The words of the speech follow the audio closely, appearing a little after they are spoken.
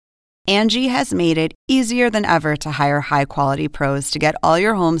Angie has made it easier than ever to hire high-quality pros to get all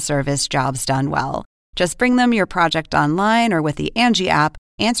your home service jobs done well. Just bring them your project online or with the Angie app,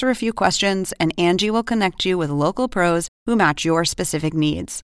 answer a few questions, and Angie will connect you with local pros who match your specific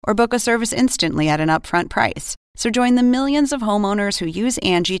needs. Or book a service instantly at an upfront price. So join the millions of homeowners who use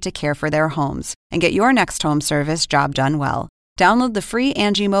Angie to care for their homes and get your next home service job done well. Download the free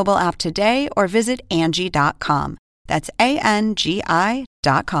Angie mobile app today or visit Angie.com. That's ANGI.com.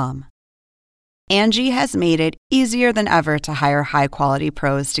 Angie has made it easier than ever to hire high-quality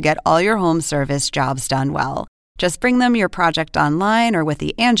pros to get all your home service jobs done well. Just bring them your project online or with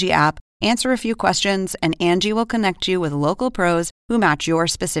the Angie app, answer a few questions, and Angie will connect you with local pros who match your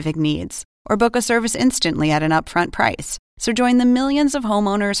specific needs. Or book a service instantly at an upfront price. So join the millions of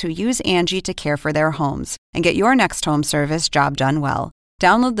homeowners who use Angie to care for their homes and get your next home service job done well.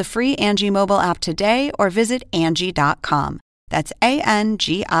 Download the free Angie mobile app today or visit Angie.com. That's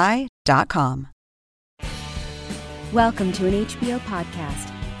ANGI.com. Welcome to an HBO podcast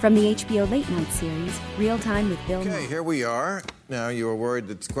from the HBO Late Night series, Real Time with Bill Maher. Okay, here we are. Now, you were worried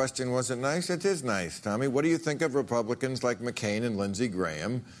that the question wasn't nice. It is nice, Tommy. What do you think of Republicans like McCain and Lindsey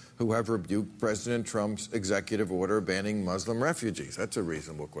Graham, who have rebuked President Trump's executive order banning Muslim refugees? That's a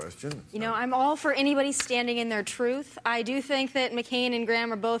reasonable question. You know, I'm all for anybody standing in their truth. I do think that McCain and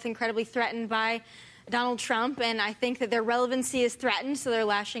Graham are both incredibly threatened by Donald Trump, and I think that their relevancy is threatened, so they're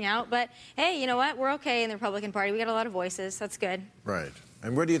lashing out. But, hey, you know what? We're okay in the Republican Party. We got a lot of voices. That's good. Right.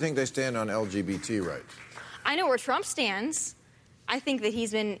 And where do you think they stand on LGBT rights? I know where Trump stands. I think that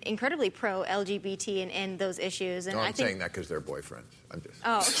he's been incredibly pro-LGBT in those issues. And No, I'm I think... saying that because they're boyfriends. I'm just...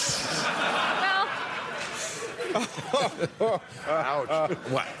 Oh. Well... Ouch.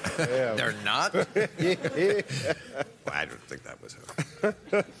 What? Yeah. They're not? Well, I don't think that was her.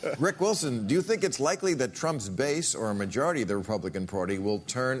 Rick Wilson, do you think it's likely that Trump's base or a majority of the Republican Party will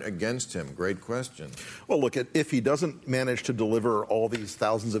turn against him? Great question. Well, look, if he doesn't manage to deliver all these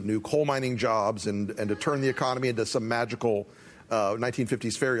thousands of new coal mining jobs and to turn the economy into some magical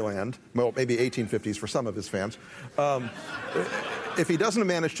 1950s fairyland, well, maybe 1850s for some of his fans. If he doesn't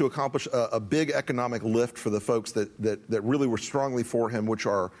manage to accomplish a big economic lift for the folks that really were strongly for him, which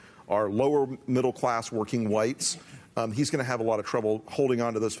are lower middle class working whites, he's going to have a lot of trouble holding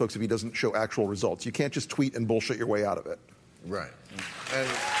on to those folks if he doesn't show actual results. You can't just tweet and bullshit your way out of it. Right.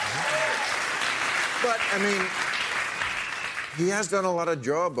 But, I mean, he has done a lot of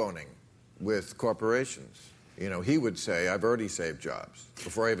jawboning with corporations. You know, he would say, I've already saved jobs.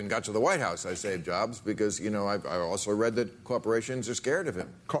 Before I even got to the White House, I saved jobs because, you know, I also read that corporations are scared of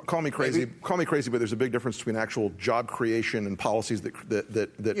him. Call me crazy. Maybe. Call me crazy, but there's a big difference between actual job creation and policies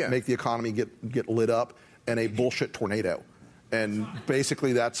that make the economy get lit up and a bullshit tornado. And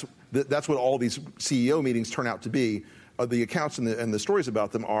basically that's what all these CEO meetings turn out to be. The accounts and the stories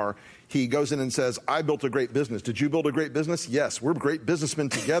about them are, he goes in and says, I built a great business. Did you build a great business? Yes, we're great businessmen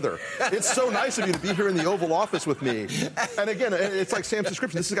together. It's so nice of you to be here in the Oval Office with me. And again, it's like Sam's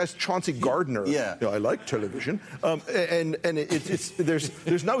description. This guy's Chauncey Gardner. Yeah. You know, I like television.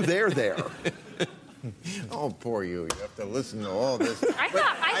 There's no there. Oh, poor you. You have to listen to all this. I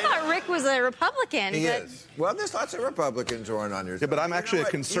thought Rick was a Republican. He is. Well, there's lots of Republicans who aren't on your side. Yeah, but I'm actually a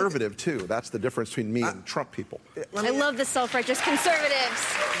conservative, too. That's the difference between me and Trump people. I love the self-righteous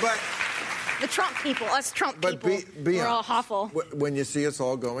conservatives. But the Trump people, us Trump people, we're all awful. When you see us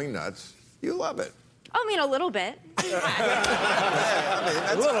all going nuts, you love it. I mean, a little bit. A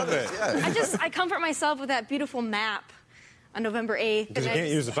little bit. Yeah. I comfort myself with that beautiful map on November 8th. Because you can't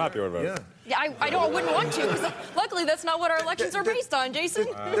use the popular vote. Yeah, I wouldn't want to, because luckily that's not what our elections are based on, Jason.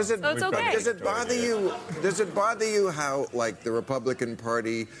 So it's okay. Does it bother you? Does it bother you how, like, the Republican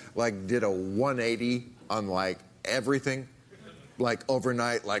Party, like, did a 180 on, like, everything? Like,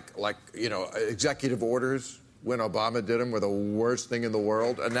 overnight, like you know, executive orders when Obama did them were the worst thing in the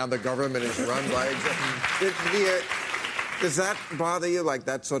world, and now the government is run by executives. Does that bother you, like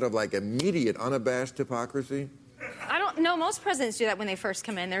that sort of, like, immediate, unabashed hypocrisy? I don't know. Most presidents do that when they first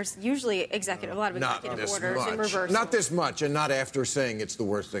come in. There's usually a lot of executive orders in reverse. Not this much, and not after saying it's the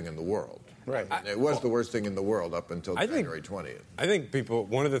worst thing in the world. Right. It was the worst thing in the world up until January 20th. I think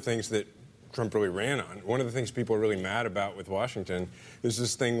one of the things that Trump really ran on, one of the things people are really mad about with Washington is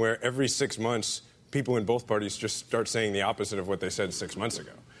this thing where every 6 months, people in both parties just start saying the opposite of what they said 6 months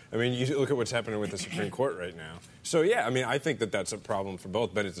ago. I mean, you look at what's happening with the Supreme Court right now. So, yeah, I mean, I think that that's a problem for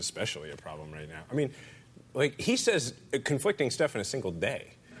both, but it's especially a problem right now. I mean, like, he says conflicting stuff in a single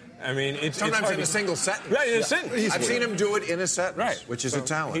day. I mean, it's Sometimes hard in a single sentence. Right, in a sentence. I've seen him do it in a sentence, Right. which is a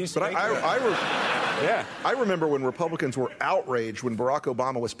talent. But I remember when Republicans were outraged when Barack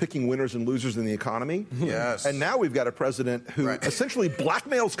Obama was picking winners and losers in the economy. Yes. And now we've got a president who essentially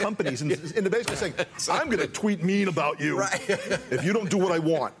blackmails companies in the basement saying, I'm going to tweet mean about you if you don't do what I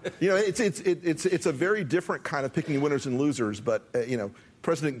want. You know, it's a very different kind of picking winners and losers, but, you know,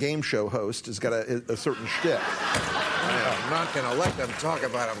 President Game Show host has got a certain shtick. I'm not going to let them talk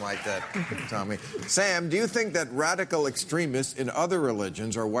about him like that, Tommy. Sam, do you think that radical extremists in other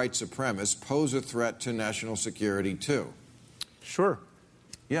religions or white supremacists pose a threat to national security, too? Sure.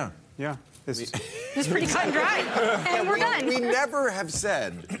 Yeah. Yeah. It's pretty cut and dry. And we're done. We never have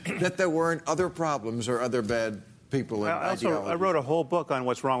said that there weren't other problems or other bad people in ideology. I wrote a whole book on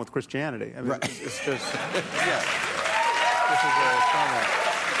what's wrong with Christianity. I mean, it's just...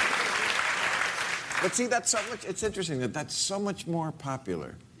 But see, that's so much. It's interesting that that's so much more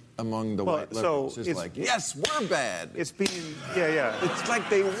popular among the white liberals. So it's like, yes, we're bad. It's being, It's like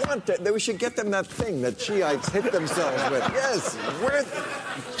they want that. We should get them that thing that Shiites hit themselves with. Yes, we're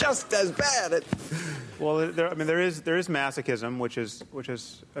just as bad. Well, there is masochism, which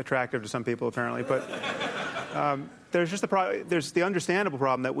is attractive to some people apparently, but there's just there's the understandable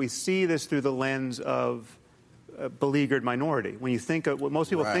problem that we see this through the lens of a beleaguered minority. When you think of what most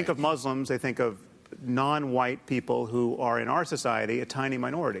people think of Muslims, they think of non-white people who are in our society a tiny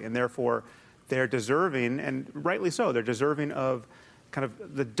minority, and therefore they're deserving, and rightly so, they're deserving of kind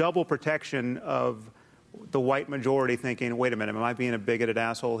of the double protection of the white majority thinking, wait a minute, am I being a bigoted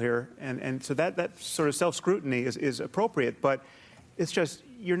asshole here? And so that sort of self-scrutiny is appropriate, but it's just,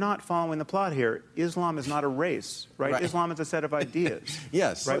 you're not following the plot here. Islam is not a race, right? Islam is a set of ideas.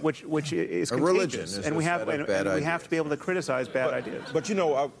 Yes. Right, which is a contagious. religion is and we have to be able to criticize bad ideas. But, you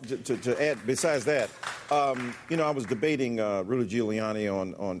know, to add, besides that, you know, I was debating Rudy Giuliani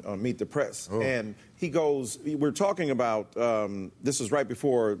on Meet the Press, and he goes, we're talking about, this is right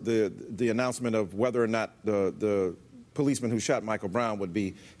before the announcement of whether or not the policeman who shot Michael Brown would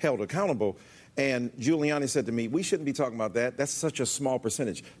be held accountable. And Giuliani said to me, we shouldn't be talking about that. That's such a small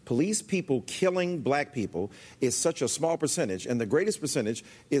percentage. Police people killing black people is such a small percentage, and the greatest percentage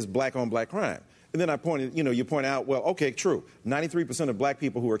is black-on-black crime. And then you point out, well, okay, true. 93% of black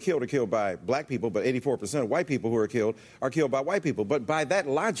people who are killed by black people, but 84% of white people who are killed by white people. But by that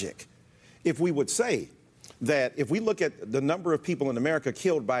logic, if we would say that if we look at the number of people in America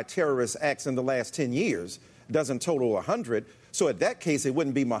killed by terrorist acts in the last 10 years, doesn't total 100. So in that case, it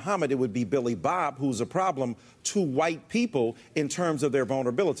wouldn't be Muhammad, it would be Billy Bob, who's a problem to white people in terms of their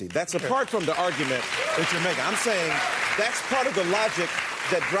vulnerability. That's apart from the argument that you're making. I'm saying that's part of the logic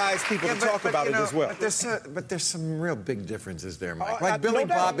that drives people to talk about it as well. But there's some real big differences there, Mike. Like Billy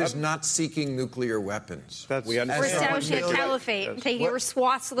Bob is not seeking nuclear weapons. We understand. We're establishing a caliphate, taking over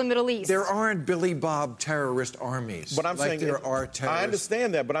swaths of the Middle East. There aren't Billy Bob terrorist armies. But I'm saying there are terrorists. I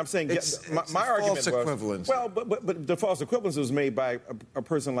understand that, but I'm saying my argument false equivalence. Well, but the false equivalence was made by a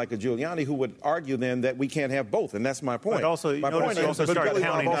person like a Giuliani who would argue then that we can't have both, and that's my point. But also, you also start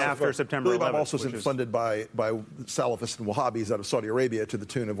counting after September 11th. Billy Bob also is funded by Salafists and Wahhabis out of Saudi Arabia to the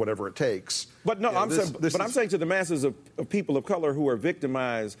tune of whatever it takes. But no, I'm saying to the masses of people of color who are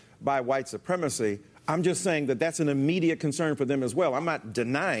victimized by white supremacy, I'm just saying that that's an immediate concern for them as well. I'm not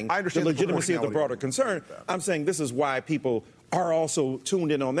denying the legitimacy of the broader concern. I'm saying this is why people are also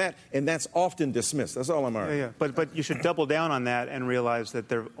tuned in on that, and that's often dismissed. That's all I'm arguing. Yeah. But you should double down on that and realize that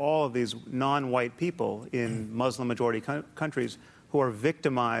there are all of these non-white people in Muslim-majority countries who are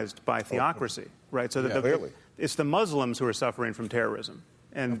victimized by theocracy, right? So it's the Muslims who are suffering from terrorism.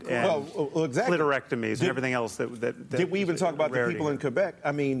 And exactly. Clitorectomies and everything else that did we even talk about the people in Quebec?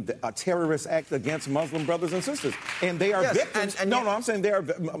 I mean, a terrorist act against Muslim brothers and sisters, and they are victims. I'm saying they are.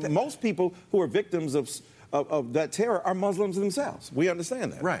 Most people who are victims of that terror are Muslims themselves. We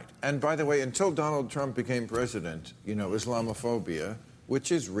understand that, right? And by the way, until Donald Trump became president, you know, Islamophobia,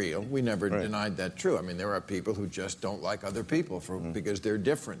 which is real. We never denied that true. I mean, there are people who just don't like other people because they're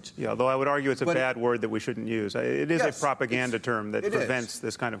different. Yeah, although I would argue it's a bad word that we shouldn't use. It is a propaganda term that prevents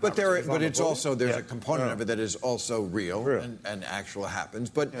this kind of conversation. But it's also, there's a component of it that is also real and actual happens.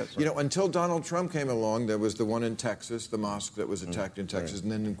 But, you know, until Donald Trump came along, there was the one in Texas, the mosque that was attacked in Texas, and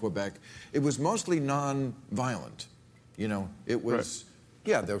then in Quebec. It was mostly non-violent. You know, it was,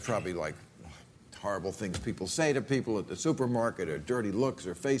 there were probably like horrible things people say to people at the supermarket, or dirty looks,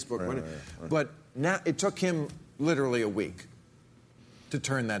 or Facebook. Right. But now it took him literally a week to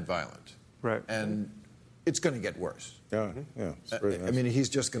turn that violent. Right. And it's going to get worse. Yeah. I mean, he's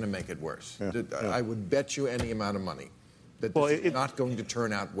just going to make it worse. I would bet you any amount of money that this is not going to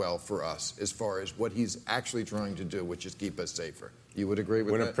turn out well for us as far as what he's actually trying to do, which is keep us safer. You would agree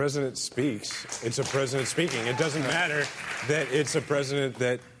with that? When a president speaks, it's a president speaking. It doesn't matter that it's a president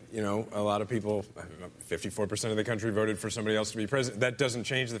that, you know, a lot of people, 54% of the country voted for somebody else to be president. That doesn't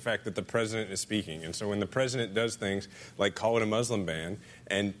change the fact that the president is speaking. And so when the president does things like call it a Muslim ban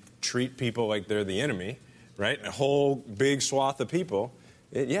and treat people like they're the enemy, right, a whole big swath of people,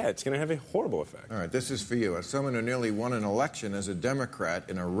 it's going to have a horrible effect. All right, this is for you. As someone who nearly won an election as a Democrat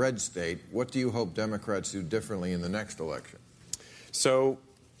in a red state, what do you hope Democrats do differently in the next election? So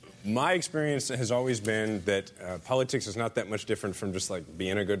my experience has always been that politics is not that much different from just like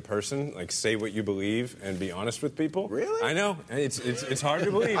being a good person, like say what you believe and be honest with people. Really? I know. It's hard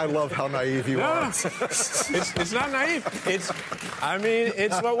to believe. I love how naive you are. It's not naive.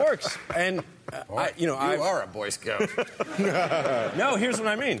 It's what works. And you are a Boy Scout. No, here's what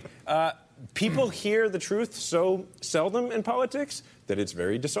I mean. People hear the truth so seldom in politics that it's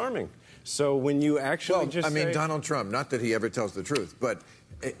very disarming. So when you actually Donald Trump, not that he ever tells the truth, but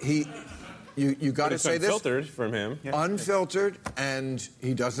you got to say this. Unfiltered from him. Unfiltered, and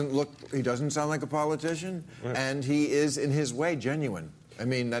he doesn't sound like a politician, and he is, in his way, genuine. I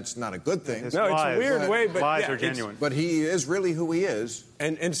mean, that's not a good thing. It's a weird way, but lies are genuine. But he is really who he is.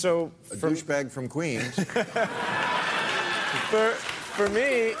 And so a douchebag from Queens. For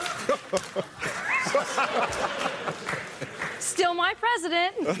me, Still my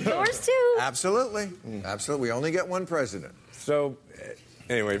president. Yours too. Absolutely. Absolutely. We only get one president. So,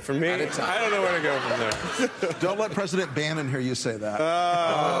 anyway, for me, I don't know where to go from there. Don't let President Bannon hear you say that.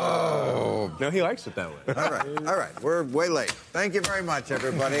 No, he likes it that way. All right. We're way late. Thank you very much,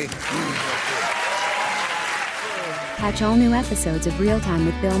 everybody. Catch all new episodes of Real Time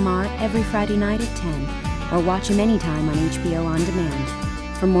with Bill Maher every Friday night at 10, or watch him anytime on HBO On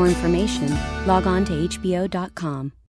Demand. For more information, log on to HBO.com.